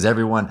Miss because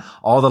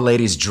all the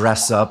ladies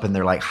dress up in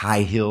their like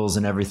high heels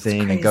and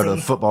everything and go to the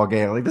crazy. football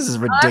game. Like this is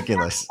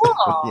ridiculous.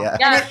 cool. Yeah.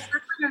 It's such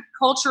like a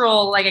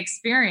cultural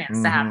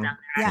experience to have down there.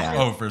 Yeah.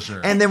 Oh, for sure.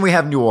 And then we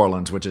have New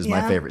Orleans, which is my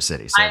Yeah. favorite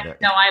city. So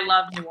I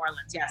love New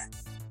Orleans. Yes.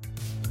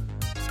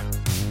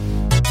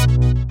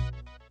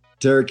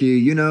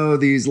 Turkey,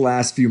 these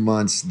last few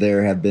months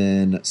there have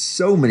been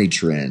so many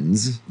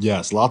trends.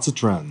 Yes, lots of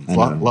trends, I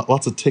know.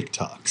 lots of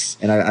TikToks.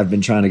 And I've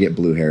been trying to get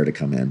blue hair to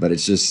come in, but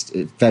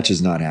fetch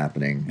is not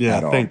happening Yeah,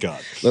 at all. thank God.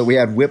 Look, we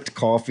had whipped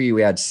coffee,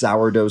 we had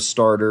sourdough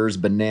starters,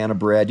 banana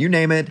bread, you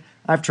name it.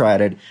 I've tried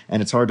it,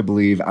 and it's hard to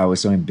believe I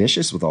was so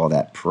ambitious with all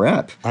that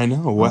prep. I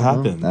know. What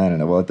happened? I don't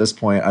know. Well, at this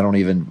point, I don't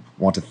even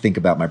want to think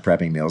about my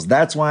prepping meals.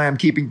 That's why I'm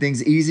keeping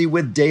things easy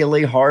with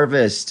Daily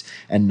Harvest,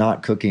 and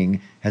not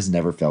cooking has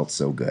never felt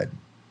so good.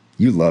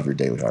 You love your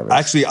Daily Harvest.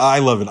 Actually, I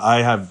love it.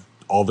 I have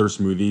all their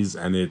smoothies,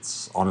 and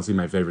it's honestly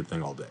my favorite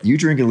thing all day. You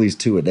drink at least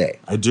 2 a day.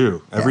 I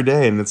do every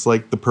day, and it's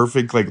like the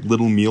perfect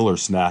little meal or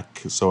snack,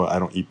 so I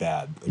don't eat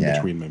bad in Yeah.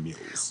 between my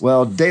meals.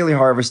 Well, Daily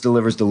Harvest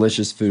delivers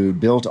delicious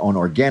food built on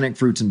organic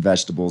fruits and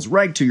vegetables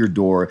right to your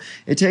door.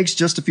 It takes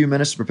just a few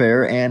minutes to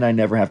prepare, and I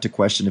never have to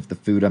question if the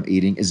food I'm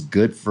eating is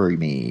good for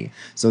me.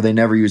 So they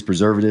never use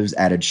preservatives,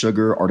 added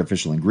sugar,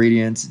 artificial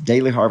ingredients.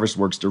 Daily Harvest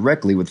works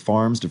directly with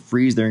farms to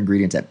freeze their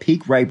ingredients at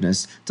peak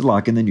ripeness to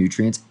lock in the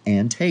nutrients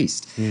and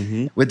taste.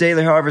 With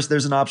Daily Harvest,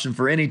 there's an option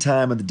for any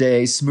time of the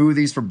day.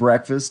 Smoothies for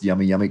breakfast,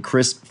 yummy, yummy,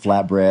 crisp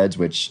flatbreads,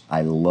 which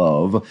I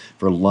love,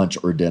 for lunch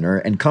or dinner,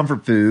 and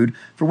comfort food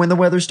for when the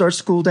weather starts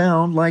to cool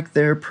down, like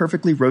their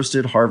perfectly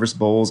roasted harvest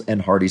bowls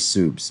and hearty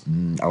soups.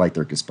 I like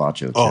their gazpacho,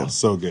 too. Oh,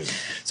 so good.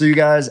 So you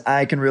guys,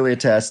 I can really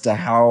attest to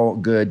how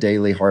good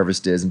Daily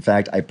Harvest is. In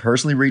fact, I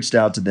personally reached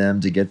out to them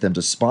to get them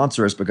to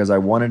sponsor us because I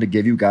wanted to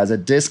give you guys a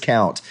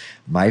discount.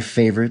 My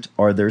favorite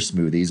are their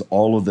smoothies,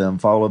 all of them,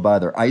 followed by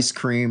their ice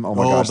cream. Oh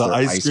my gosh, the their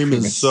ice cream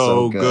is so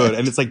good.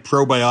 And it's like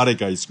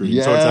probiotic ice cream,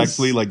 so it's Yes.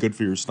 actually good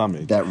for your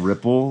stomach. That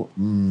ripple,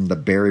 the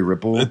berry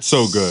ripple. It's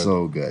so good.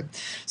 So good.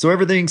 So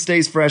everything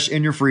stays fresh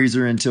in your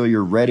freezer until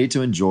you're ready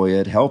to enjoy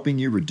it, helping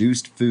you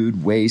reduce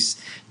food waste.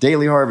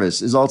 Daily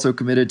Harvest is also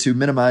committed to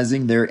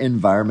minimizing their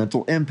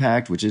environmental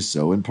impact, which is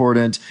so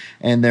important.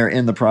 And they're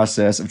in the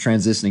process of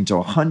transitioning to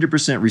 100%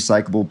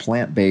 recyclable,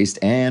 plant-based,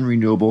 and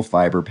renewable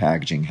fiber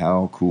packaging.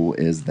 How cool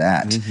is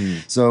that?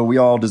 So we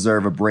all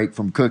deserve a break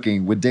from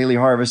cooking. With Daily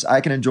Harvest,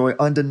 I can enjoy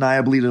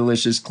undeniably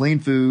delicious, clean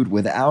food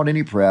without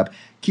any prep.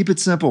 Keep it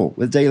simple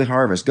with Daily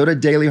Harvest. Go to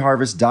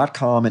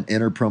dailyharvest.com and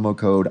enter promo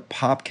code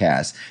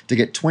POPCAST to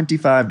get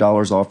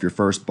 $25 off your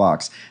first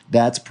box.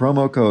 That's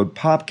promo code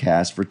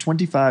POPCAST for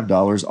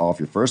 $25 off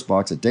your first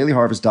box at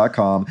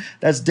dailyharvest.com.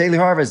 That's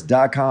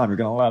dailyharvest.com. You're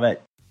going to love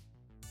it.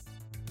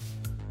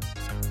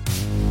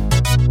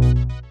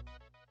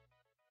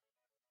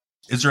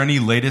 Is there any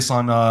latest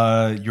on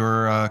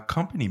your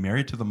company,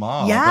 Married to the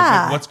Mob?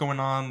 Yeah. What's going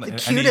on? The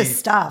cutest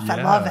stuff.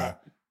 I love it.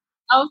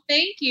 Oh,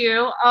 thank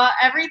you.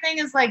 Everything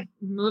is like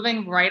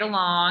moving right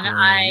along.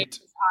 I Great.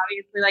 was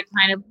obviously like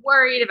kind of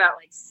worried about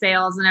like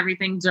sales and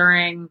everything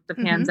during the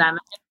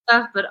pandemic and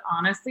stuff, but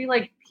honestly,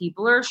 like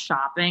people are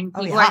shopping.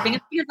 Oh, People yeah. I think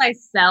it's because I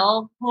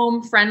sell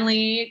home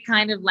friendly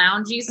kind of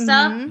loungy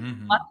stuff.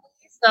 Mhm. Mhm.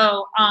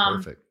 So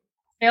Perfect.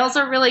 sales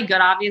are really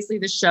good. Obviously,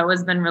 the show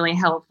has been really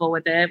helpful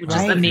with it, which is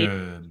Right. amazing.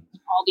 Good.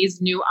 All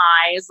these new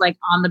eyes like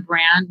on the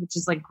brand, which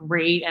is like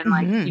great and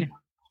like Mhm. you know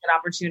good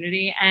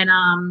opportunity. And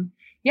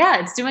yeah,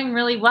 it's doing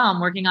really well. I'm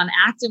working on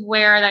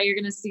activewear that you're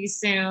going to see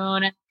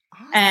soon,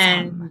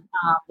 and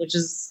which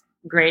is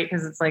great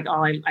because it's like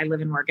all I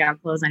live in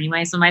workout clothes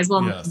anyway, so might as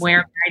well Yes. wear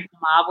Married to the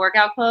Mob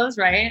workout clothes,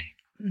 right?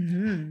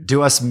 Mhm.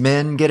 Do us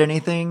men get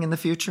anything in the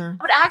future?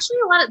 But actually,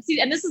 a lot of see,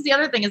 and this is the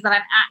other thing is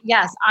that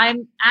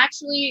I'm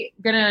actually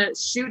gonna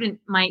shoot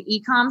my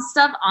ecom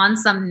stuff on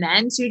some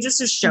men too, just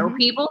to show Mhm.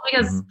 people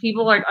because Mhm.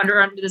 people are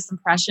under this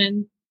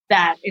impression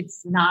that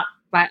it's not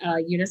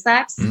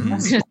unisex. Mhm. I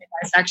was gonna say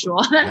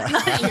bisexual. That's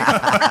not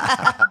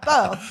unisex.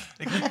 Both.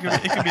 It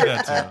could be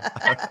that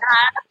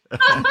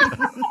too.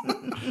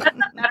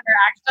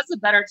 That's a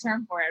better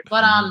term for it.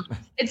 But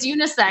it's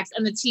unisex,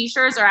 and the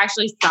t-shirts are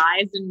actually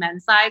sized in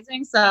men's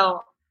sizing.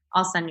 So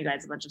I'll send you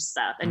guys a bunch of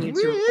stuff, and you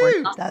too, of course.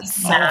 I'll That's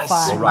see so that.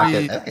 fun. We'll rock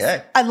it. Sweet.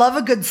 Okay. I love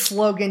a good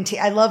slogan.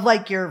 I love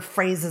like your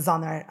phrases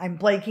on there. I'm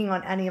blanking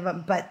on any of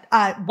them, but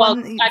Well,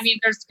 one. I mean,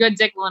 there's good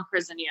dick will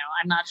imprison you.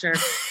 I'm not sure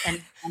if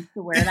anyone wants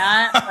to wear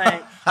that,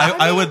 but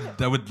I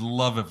would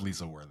love if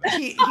Lisa wore that.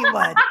 he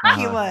would.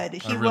 He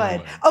would. He I really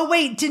would. would. Oh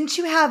wait, didn't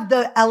you have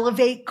the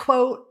elevate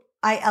quote?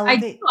 I I do.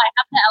 elevate. I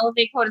have the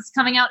Elevate code. It's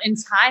coming out in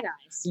tie-dye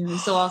soon,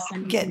 so I'll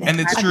send you. Getting And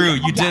it's true.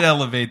 You did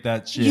elevate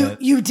that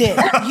shit. You did.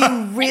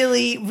 You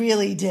really,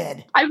 really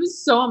did. I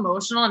was so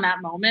emotional in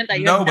that moment that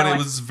you No, have but no it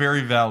idea. was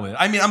very valid.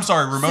 I mean, I'm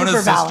sorry, Ramona's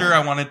Super sister. valid.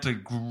 I wanted to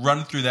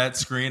run through that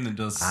screen and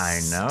just. I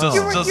know. Just,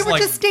 You were just you were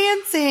like just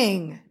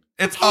dancing.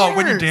 it's. Who Oh,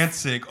 when you're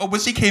cares? dancing. Oh, when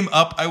she came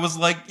up, I was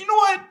like, you know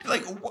what?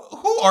 Like,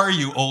 who are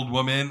you, old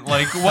woman?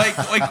 Like,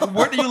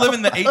 where do you live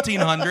in the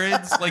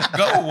 1800s? Like,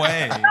 go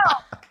away.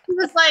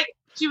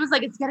 She was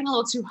like, it's getting a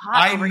little too hot.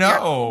 I over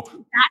know. Here.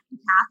 Back in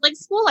Catholic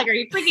school? Like, are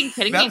you freaking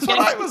kidding me? That's It's what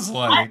getting I was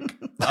like.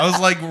 I was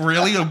like,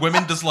 really?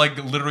 Women just like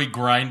literally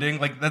grinding?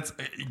 Like, that's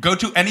go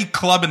to any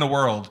club in the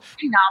world.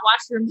 I did not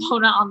watch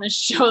Ramona on the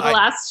show the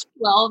last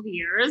 12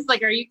 years.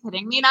 Like, are you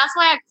kidding me? That's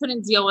why I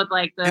couldn't deal with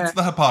like It's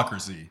the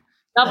hypocrisy.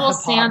 double the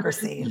standards.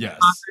 hypocrisy. Yes.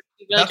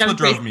 Like, That's what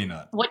drove basically- me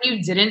nuts. What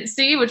you didn't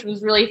see, which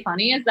was really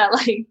funny, is that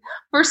like,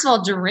 first of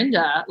all,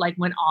 Dorinda like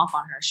went off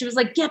on her. She was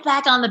like, "Get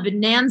back on the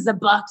Bonanza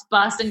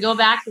bus and go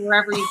back to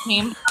wherever you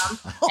came from."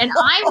 And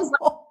I was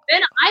like,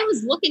 then I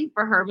was looking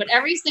for her, but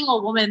every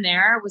single woman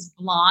there was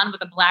blonde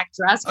with a black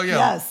dress. Oh yeah.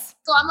 Yes.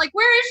 So I'm like,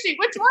 "Where is she?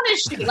 Which one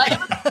is she?" Like, it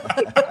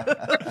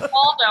was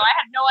Waldo. I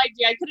had no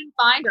idea. I couldn't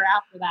find her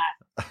after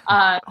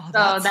that. So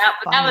that's that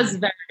funny. was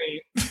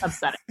very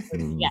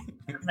upsetting. Yeah,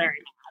 very.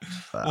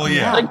 Well,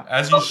 yeah, Like,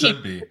 as you okay.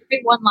 should be.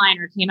 Big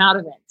one-liner came out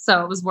of it,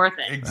 so it was worth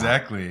it.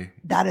 Exactly.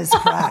 That is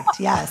correct.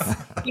 Yes.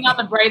 Being on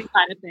the bright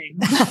side of things.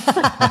 It's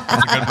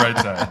a good bright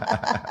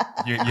side.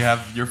 You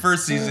have your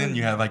first season.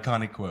 You have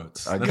iconic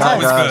quotes. That's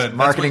always good.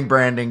 Marketing,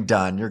 branding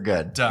done. You're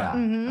good. Done.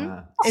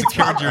 Mhm. Yeah.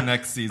 Secured your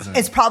next season.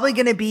 It's probably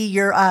going to be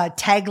your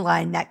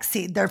tagline next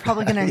season. They're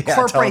probably going to Yeah,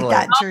 incorporate totally.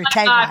 that into your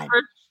God, tagline.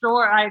 for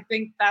sure. I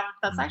think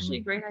that's actually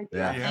a great idea.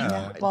 Yeah.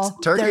 Yeah. Well,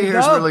 Turkey there you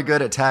here's go. really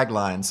good at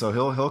taglines, so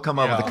he'll come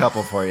up with a Yeah.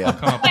 couple for you. I'll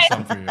come up with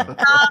some for you. Let me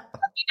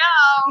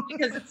know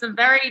because it's a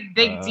very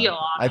big deal.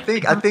 I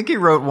think he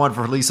wrote one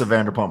for Lisa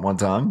Vanderpump one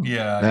time.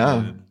 Yeah. Yeah.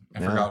 I did. I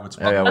forgot which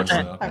Yeah, one. yeah, it which was,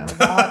 one? though. I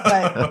forgot,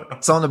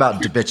 but Something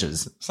about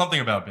bitches. Something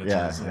about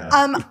bitches.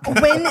 Yeah.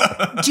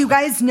 when do you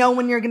guys know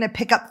when you're going to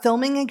pick up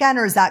filming again,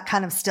 or is that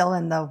kind of still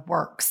in the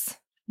works?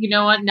 You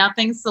know what?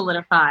 Nothing's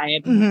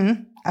solidified.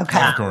 Mm-hmm.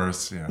 Okay. Of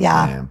course. Yeah.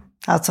 Yeah, Yeah.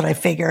 that's what I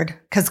figured.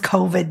 Because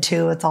COVID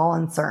too, it's all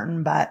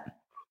uncertain. But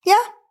yeah,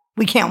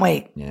 we can't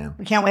wait. Yeah.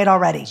 We can't wait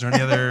already. Is there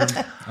any other?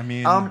 I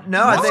mean,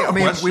 No, I think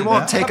we question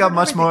won't that- take up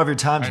much more of your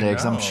time I today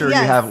because I'm know. sure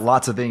Yes. you have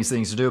lots of things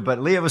to do. But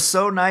Leah, it was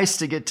so nice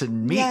to get to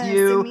meet Yes,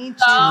 you. to meet you.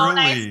 Oh,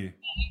 nice to Truly. meet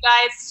you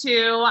guys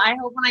too. I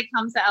hope when I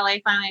come to LA,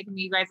 finally I can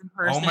meet you guys in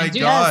person. Oh my Do-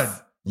 God.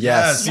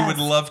 Yes. You would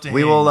love to.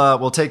 We hang. will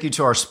we'll take you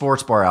to our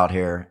sports bar out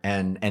here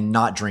and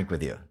not drink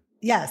with you.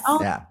 Yes. Oh,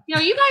 Yeah. you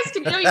guys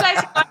can. I'll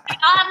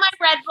have my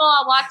Red Bull.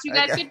 I'll watch you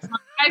guys get drunk.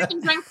 You guys can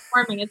drink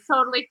for me. It's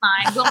totally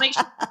fine. We'll make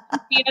sure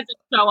he doesn't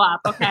show up.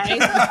 Okay.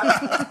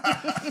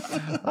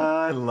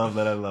 I love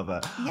that. I love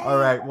that. Yay. All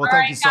right. Well, All thank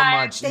right, you so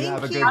guys. much. You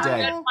Thank have a you. good Have a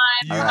day. good one.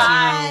 You All too.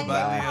 right.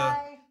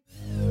 Bye,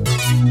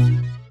 Leah.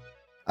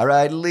 All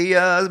right,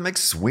 Leah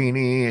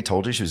McSweeney. I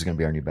told you she was going to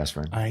be our new best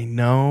friend. I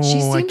know. She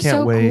I seems can't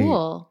so wait.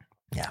 cool.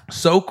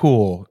 So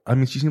cool. I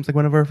mean, she seems like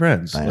one of our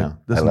friends. I Like, know.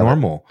 that's I love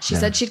normal. She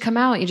said she'd come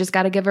out. You just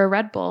got to give her a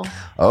Red Bull.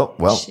 Oh,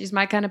 well. She's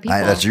my kind of people.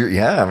 That's your,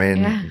 yeah. I mean,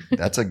 Yeah.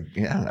 that's a,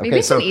 yeah. Maybe Okay.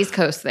 it's So an East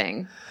Coast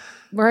thing.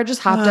 We're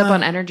just hopped up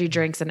on energy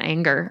drinks and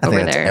anger I over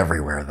think it's there.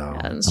 everywhere though.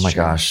 Yeah, that's Oh my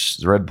true. gosh.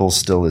 The Red Bull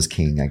still is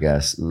king, I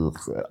guess. Ugh,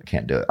 I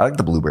can't do it. I like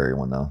the blueberry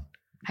one though.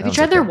 Have you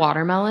tried their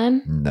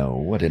watermelon?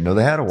 No, I didn't know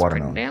they had a Pretty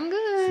watermelon. damn good.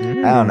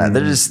 I don't know.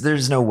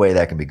 There's no way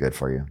that can be good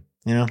for you.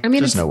 You know, I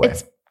mean, there's no way.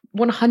 It's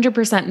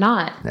 100%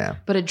 not. Yeah.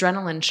 But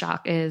adrenaline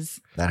shock is.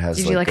 That has.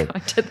 Did you like how I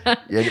did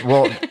that? Yeah,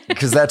 well,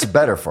 because that's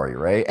better for you,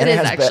 right? And It it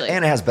is has actually.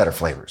 and it has better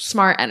flavors.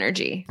 Smart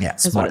energy. Yeah,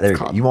 is what smart. it's There you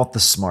go. called. You want the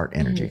smart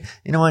energy.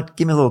 You know what?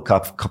 Give me a little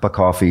cup of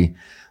coffee.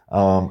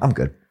 I'm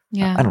good.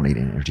 Yeah. I don't need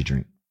an energy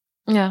drink.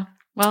 Yeah.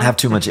 Well, I have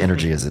too much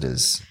energy as it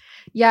is.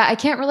 Yeah, I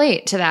can't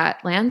relate to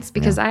that, Lance,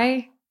 because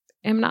I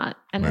am not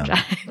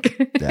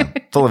energetic. Yeah,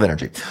 full of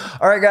energy.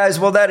 All right, guys.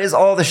 Well, that is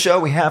all the show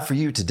we have for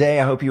you today.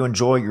 I hope you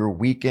enjoy your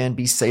weekend.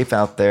 Be safe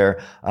out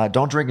there.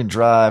 Don't drink and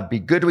drive. Be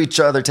good to each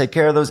other. Take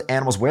care of those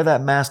animals. Wear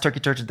that mask. Turkey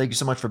Turchin, thank you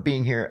so much for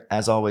being here.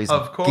 As always,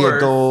 Of course.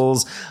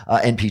 Giggles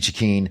and Peachy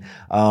Keen.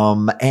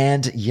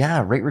 And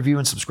yeah, rate, review,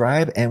 and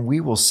subscribe. And we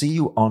will see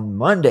you on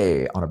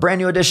Monday on a brand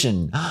new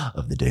edition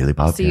of the Daily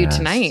Podcast. See you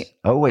tonight.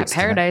 Oh, wait. At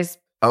Paradise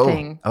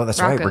thing. Oh,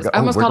 that's right. Rocco's. I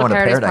almost we're called going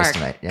it to Paradise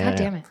Paradise Park. tonight. Yeah, God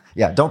damn it.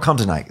 Yeah, don't come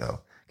tonight,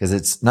 though, because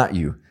it's not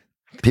you.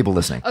 People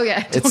listening. Oh,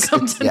 yeah. Don't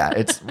come tonight. Yeah,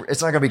 it's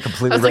not going to be I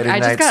completely was like, ready I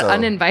tonight. just got so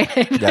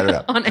uninvited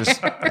no. on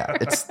Just- air. yeah,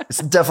 it's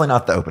definitely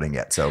not the opening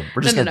yet. So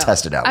we're just going to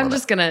test it out. a I'm little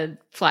just going to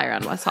fly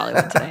around West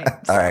Hollywood today.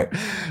 bit. All right.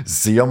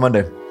 See you on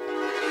Monday.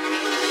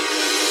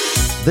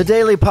 The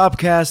Daily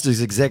Popcast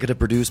is executive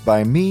produced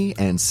by me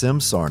and Sim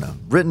Sarna.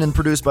 Written and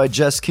produced by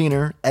Jess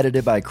Keener,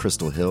 edited by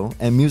Crystal Hill,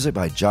 and music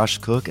by Josh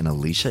Cook and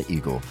Alicia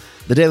Eagle.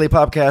 The Daily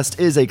Popcast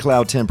is a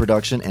Cloud 10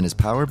 production and is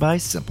powered by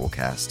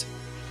Simplecast.